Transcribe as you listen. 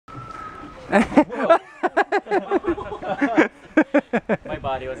My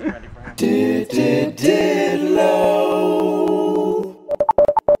body wasn't ready for him. DITLO.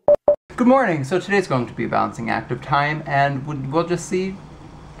 Good morning. So today's going to be a balancing act of time, and we'll just see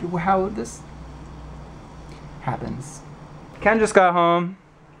how this happens. Ken just got home.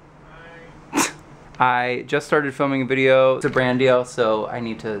 I just started filming a video. It's a brand deal, so I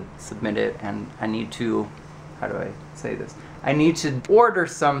need to submit it, and I need to, how do I say this? I need to order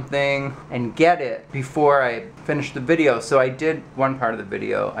something and get it before I finish the video. So I did one part of the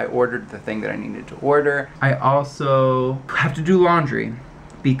video. I ordered the thing that I needed to order. I also have to do laundry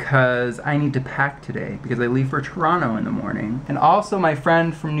because I need to pack today because I leave for Toronto in the morning. And also my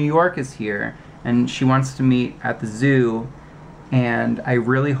friend from New York is here and she wants to meet at the zoo, and I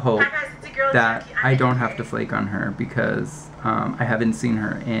really hope that I don't have to flake on her because I haven't seen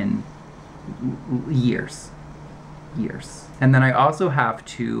her in years. And then I also have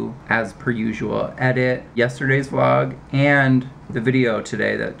to, as per usual, edit yesterday's vlog and the video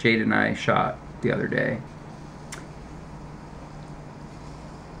today that Jade and I shot the other day.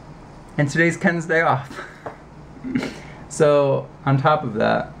 And today's Ken's day off. So on top of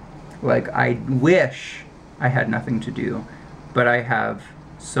that, like, I wish I had nothing to do, but I have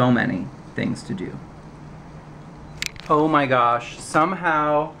so many things to do. Oh my gosh,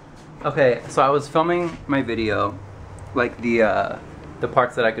 somehow, okay, so I was filming my video, like the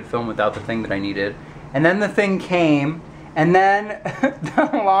parts that I could film without the thing that I needed, and then the thing came, and then the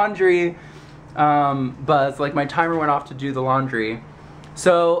laundry buzzed, like my timer went off to do the laundry,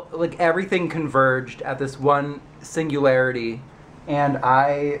 so like everything converged at this one singularity, and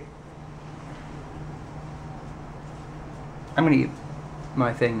I'm gonna eat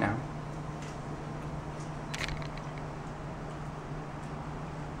my thing now.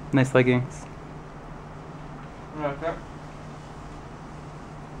 Nice leggings. Okay.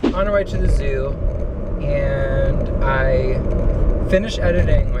 On our way to the zoo, and I finished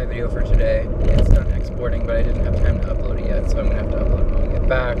editing my video for today. It's done exporting, but I didn't have time to upload it yet, so I'm gonna have to upload it when we get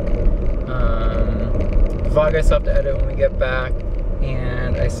back. The vlog I still have to edit when we get back,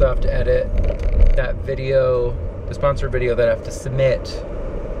 and I still have to edit that video, the sponsored video that I have to submit,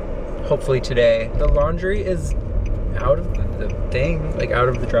 hopefully today. The laundry is out of the thing, like out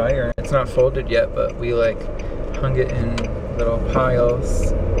of the dryer. It's not folded yet, but we like hung it in little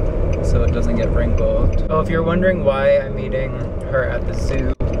piles so it doesn't get wrinkled. Oh, if you're wondering why I'm meeting her at the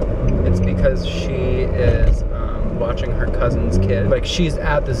zoo, it's because she is watching her cousin's kid. Like, she's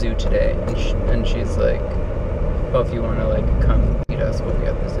at the zoo today, and she's like, oh, if you want to like come meet us, we'll be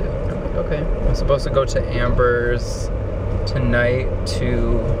at the zoo. And I'm like, okay. I'm supposed to go to Amber's tonight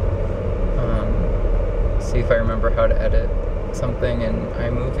to see if I remember how to edit something in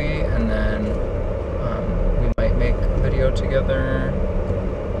iMovie, and then we might make a video together.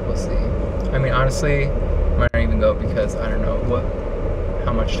 We'll see. I mean, honestly, I might not even go because I don't know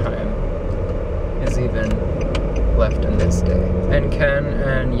how much time is even left in this day. And Ken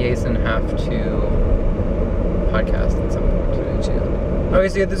and Yason have to podcast at some point today too. Okay,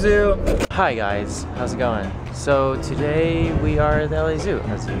 see you at the zoo. Hi guys, how's it going? So today we are at the LA Zoo,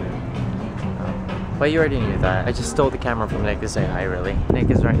 as you but you already knew that. I just stole the camera from Nick to say hi, really.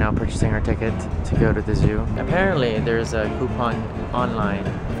 Nick is right now purchasing our ticket to go to the zoo. Apparently, there's a coupon online.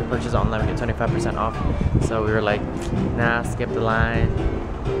 If you purchase online, we get 25% off. So we were like, nah, skip the line,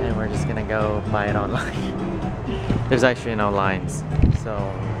 and we're just gonna go buy it online. There's actually no lines. So,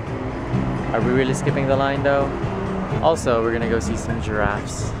 are we really skipping the line though? Also, we're gonna go see some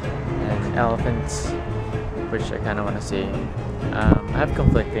giraffes and elephants, which I kind of want to see. I have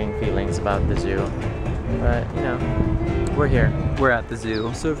conflicting feelings about the zoo, but you know, we're here. We're at the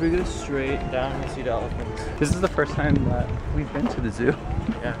zoo. So if we go straight down, we see the elephants. This is the first time that we've been to the zoo.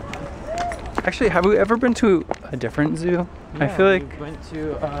 Yeah. Actually, have we ever been to a different zoo? Yeah, I feel like we went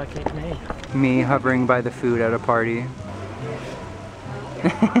to Cape May. Me hovering by the food at a party.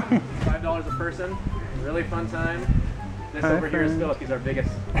 $5 a person. Really fun time. This over here is Philip. He's our biggest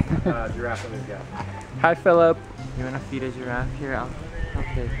giraffe that we've got. Hi, Philip. You want to feed a giraffe? Here, I'll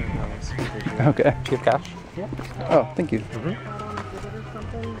pay for those. Okay. Do you have cash? Yeah. Oh, thank you.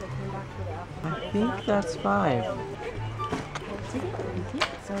 I think that's 5.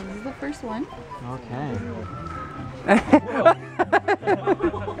 So this is the first one. Okay.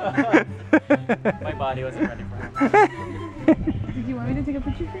 My body wasn't ready for him. Did you want me to take a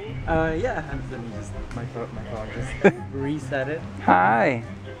picture for you? Yeah. And then just my phone just reset it. Hi.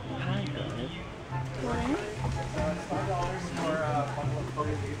 Hi, guys.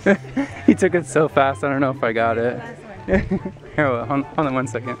 He took it so fast, I don't know if I got it. Here, hold on 1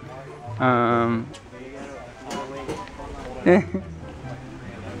 second.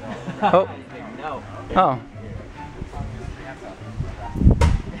 Oh. Oh.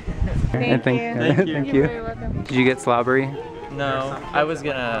 Thank you. Thank You're you. very welcome. Did you get slobbery? No, I was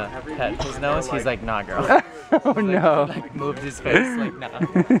gonna pet his nose. He's like, nah, girl. Oh no. Like moved his face. Like,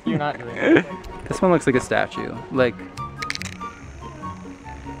 nah, you're not doing it. This one looks like a statue. Like.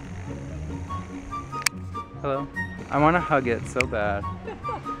 Hello. I want to hug it so bad.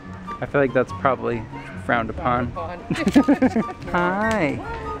 I feel like that's probably frowned upon. Hi.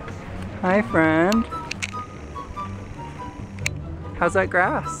 Hi, friend. How's that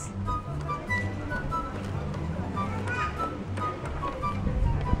grass?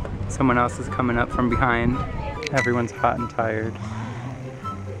 Someone else is coming up from behind. Everyone's hot and tired.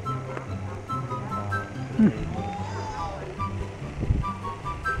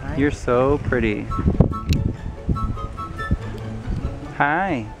 You're so pretty.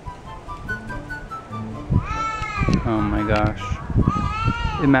 Hi. Oh my gosh.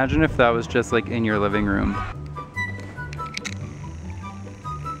 Imagine if that was just like in your living room.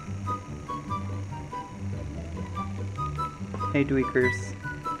 Hey Dweekers.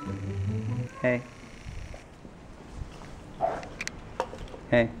 Hey.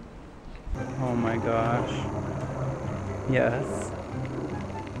 Hey. Oh my gosh. Yes.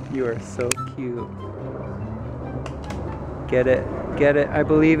 You are so cute. Get it. Get it. I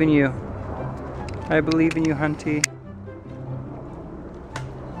believe in you. I believe in you, Hunty.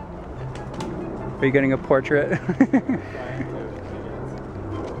 Are you getting a portrait?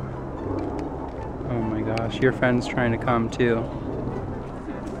 Oh my gosh, your friend's trying to come too.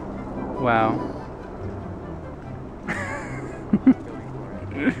 Wow.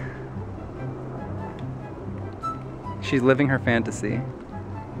 She's living her fantasy.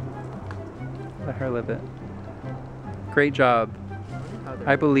 Let her live it. Great job.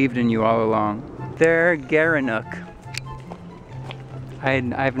 I believed in you all along. They're Garanuk.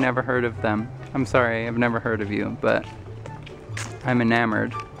 I've never heard of them. I'm sorry, I've never heard of you, but I'm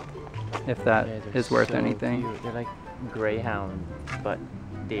enamored, if that is worth so anything. Cute. They're like greyhound, but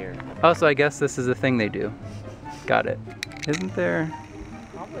deer. Oh, so I guess this is a thing they do. Got it. Isn't there?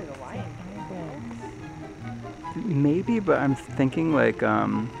 Probably the lion. Maybe, but I'm thinking like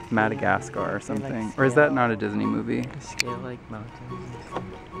Madagascar or something. like Or is that not a Disney movie? They scale like mountains and stuff.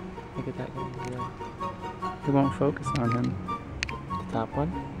 Look at that guy. It won't focus on him. The top one?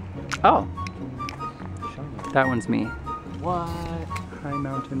 Oh, Show me. that one's me. What? Hi,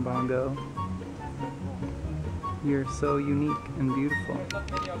 Mountain Bongo. You're so unique and beautiful.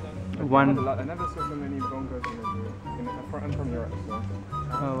 One. I never saw so many bongos in from Europe. So.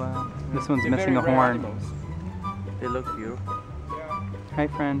 Oh wow. This one's They're missing a very rare horn. animals. They look beautiful. Hi,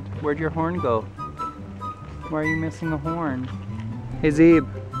 friend. Where'd your horn go? Why are you missing a horn? Hey, Zeeb.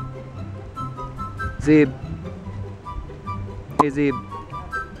 Zeeb. Hey, Zeeb.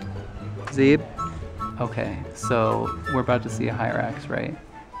 Zeeb? Okay, so we're about to see a hyrax, right?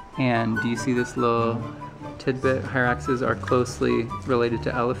 And do you see this little tidbit? Hyraxes are closely related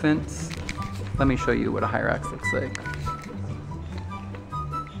to elephants. Let me show you what a hyrax looks like.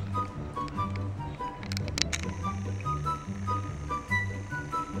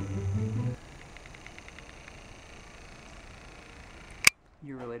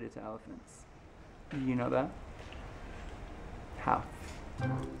 You're related to elephants. Did you know that? How?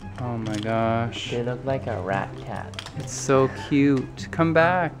 Oh my gosh. They look like a rat cat. It's so cute. Come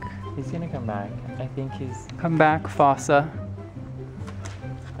back. He's gonna come back. I think he's. Come back, Fossa.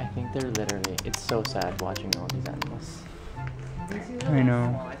 I think they're literally. It's so sad watching all these animals. I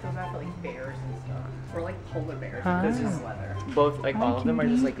know. I feel bad for like bears and stuff. Or like polar bears. Hi. This is leather. Both, like all of them are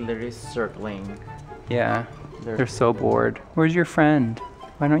just like literally circling. Yeah, they're so bored. Where's your friend?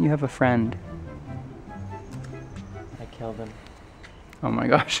 Why don't you have a friend? I killed them. Oh my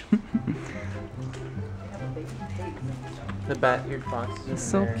gosh. The bat-eared fox is It's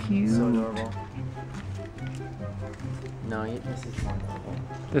so there. cute. So adorable. No, this is more adorable.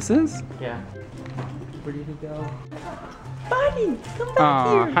 This is? Yeah. Where did he go? Buddy, come back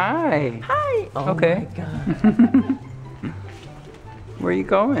Aw, here. hi. Hi. Oh Okay. my god. Where are you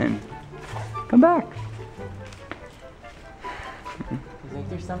going? Come back. He's like,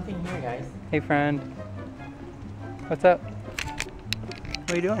 there's something here, guys. Hey, friend. What's up?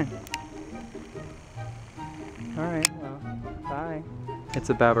 What are you doing? Alright, well, bye. It's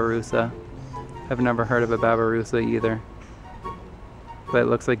a babirusa. I've never heard of a babirusa either. But it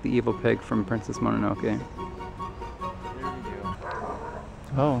looks like the evil pig from Princess Mononoke.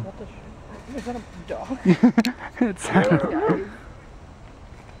 Oh. Is that a dog? It's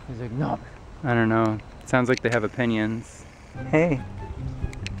He's like, no. I don't know. It sounds like they have opinions. Hey,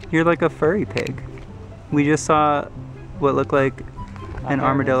 you're like a furry pig. We just saw what looked like An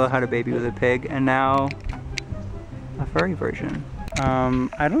armadillo had a baby with a pig, and now a furry version.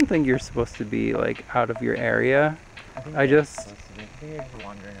 I don't think you're supposed to be like out of your area. I just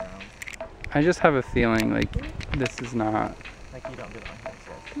wandering around. I just have a feeling like this is not. Like you don't belong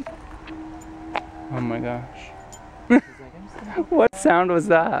here. Oh my gosh. What sound was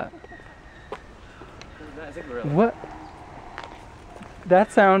that? What?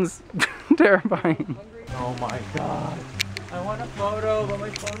 That sounds terrifying. Oh my god. I want a photo, but my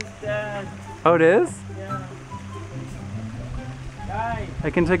phone is dead. Oh, it is? Yeah. Guys. I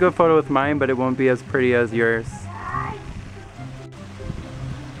can take a photo with mine, but it won't be as pretty as yours.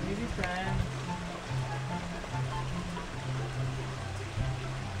 Maybe friend.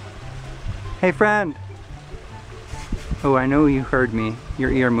 Hey friend! Oh, I know you heard me.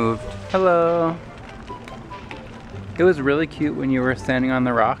 Your ear moved. Hello! It was really cute when you were standing on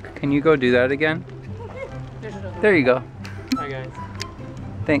the rock. Can you go do that again? There you go. Hi guys.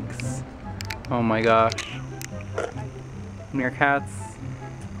 Thanks. Oh my gosh. Meerkats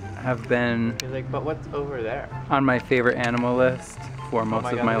have been He's like, but what's over there? on my favorite animal list for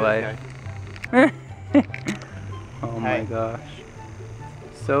most of my life. Oh my Hi. gosh.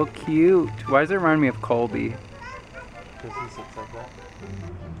 So cute. Why does it remind me of Colby? Because he sits like that.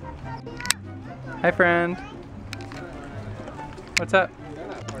 Hi friend. What's up?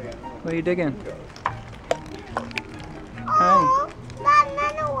 What are you digging? Hi.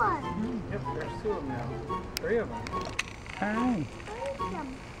 Another one. Yep, there's 2 of them now. 3 of them. Hi.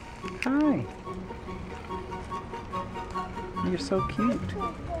 Hi. You're so cute.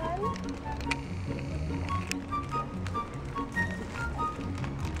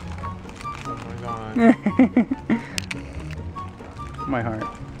 Oh my god. My heart.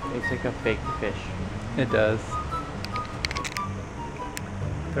 It's like a fake fish. It does.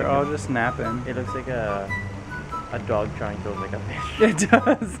 They're all just napping. It looks like a dog trying to look like a fish. It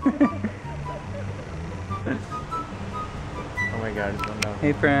does. Oh my god, it's one down.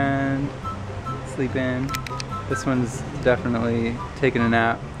 Hey friend. Sleeping. This one's definitely taking a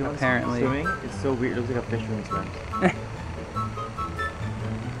nap, apparently. Swimming? It's so weird. It looks like a fish when it swims.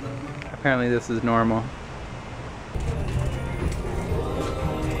 Apparently this is normal.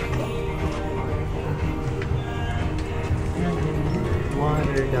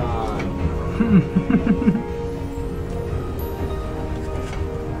 Water dog.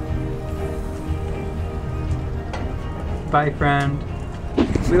 Bye friend.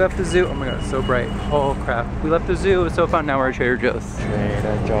 We left the zoo. Oh my god, it's so bright. Oh crap. We left the zoo. It was so fun. Now we're at Trader Joe's.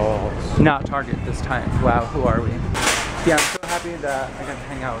 Trader Joe's. Not Target this time. Wow, who are we? Yeah, I'm so happy that I got to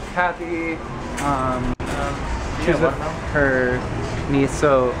hang out with Kathy. She's with her niece,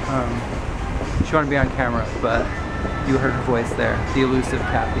 so she wanted to be on camera, but you heard her voice there. The elusive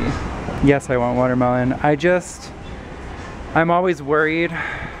Kathy. Yes, I want watermelon. I'm always worried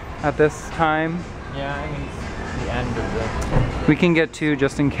at this time. Yeah, I mean, it's the end of the... We can get 2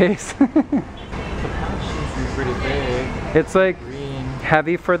 just in case. The pouch is pretty big. It's like Green.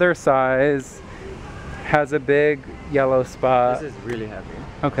 heavy for their size. Has a big yellow spot. This is really heavy.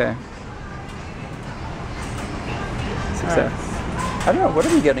 Okay. Success. I don't know, what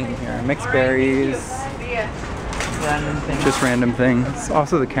are we getting here? Mixed berries. Random things. Just random things.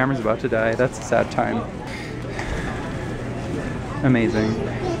 Also, the camera's about to die. That's a sad time. Amazing.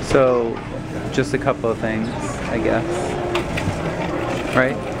 So, just a couple of things, I guess.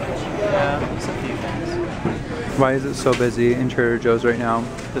 Right? Yeah, just a few things. Why is it so busy in Trader Joe's right now?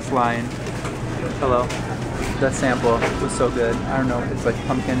 This line. Hello. That sample was so good. I don't know, it's like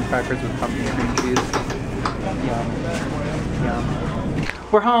pumpkin crackers with pumpkin cream cheese. Yum. Yum.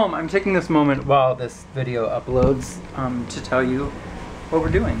 We're home. I'm taking this moment while this video uploads to tell you what we're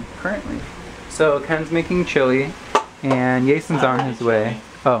doing currently. So Ken's making chili and Jason's on his way.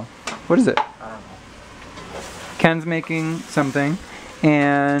 Oh, what is it? I don't know. Ken's making something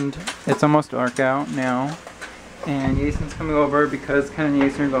and it's almost dark out now. And Jason's coming over because Ken and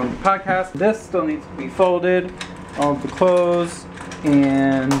Jason are going to the podcast. This still needs to be folded. All of the clothes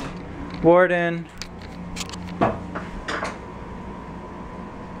and Warden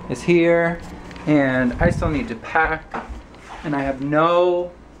is here. And I still need to pack. And I have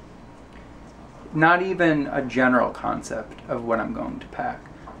not even a general concept of what I'm going to pack.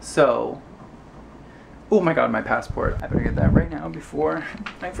 So, oh my god, my passport. I better get that right now before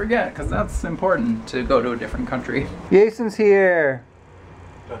I forget, because that's important to go to a different country. Jason's here.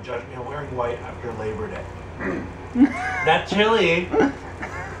 Don't judge me, I'm wearing white after Labor Day. That chili,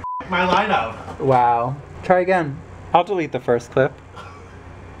 my lineup. Wow. Try again. I'll delete the first clip.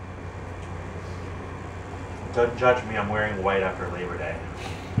 Don't judge me, I'm wearing white after Labor Day.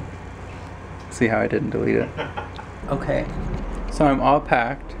 See how I didn't delete it. Okay. So I'm all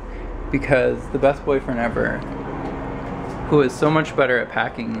packed because the best boyfriend ever, who is so much better at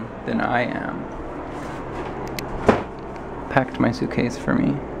packing than I am, packed my suitcase for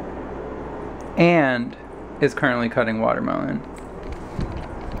me and is currently cutting watermelon.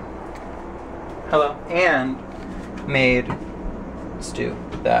 Hello. And made stew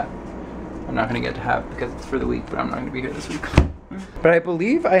that I'm not gonna get to have because it's for the week, but I'm not gonna be here this week. But I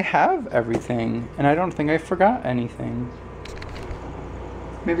believe I have everything, and I don't think I forgot anything.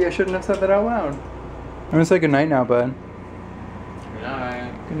 Maybe I shouldn't have said that out loud. I'm gonna say goodnight now, bud. Good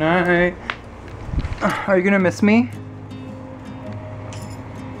night. Good night. Are you gonna miss me?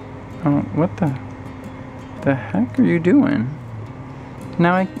 Oh, what the heck are you doing?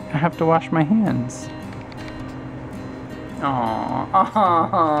 Now I have to wash my hands.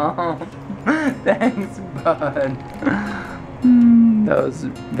 Aww. Thanks, bud. That was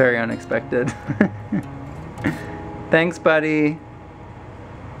very unexpected. Thanks, buddy.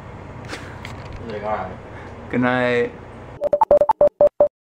 He's like, alright. Good night.